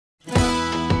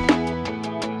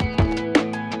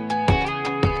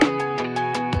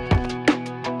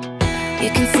You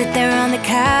can sit there on the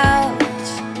couch,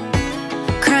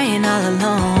 crying all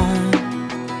alone.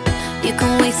 You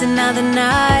can waste another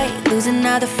night, lose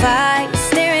another fight,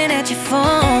 staring at your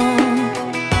phone.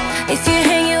 If you're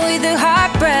hanging with the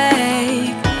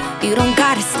heartbreak, you don't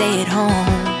gotta stay at home,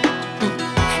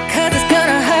 'cause it's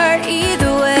gonna hurt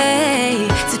either way.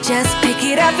 So just pick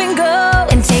it up and go,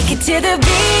 and take it to the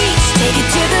beach, take it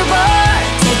to the bar,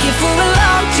 take it for a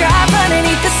long drive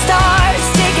underneath the stars.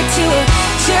 Take it to a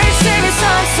church service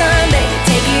on Sunday,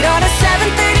 take it on a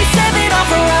 737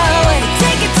 off a runway.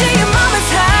 Take it to your mama's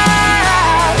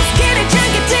house, get a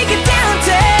drink and take it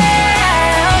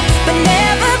downtown, but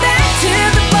never back to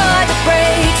the bar that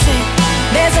breaks it.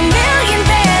 There's a million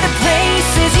better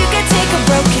places you could take a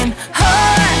broken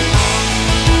heart.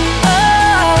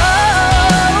 Oh,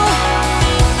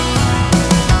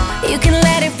 you can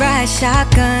let it ride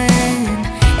shotgun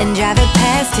and drive it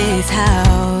past his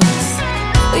house.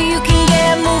 You can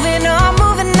get moving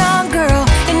on, girl,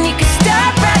 and you can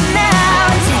start right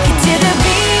now. Take it to the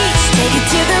beach, take it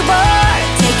to the bar,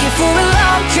 take it for a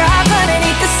long drive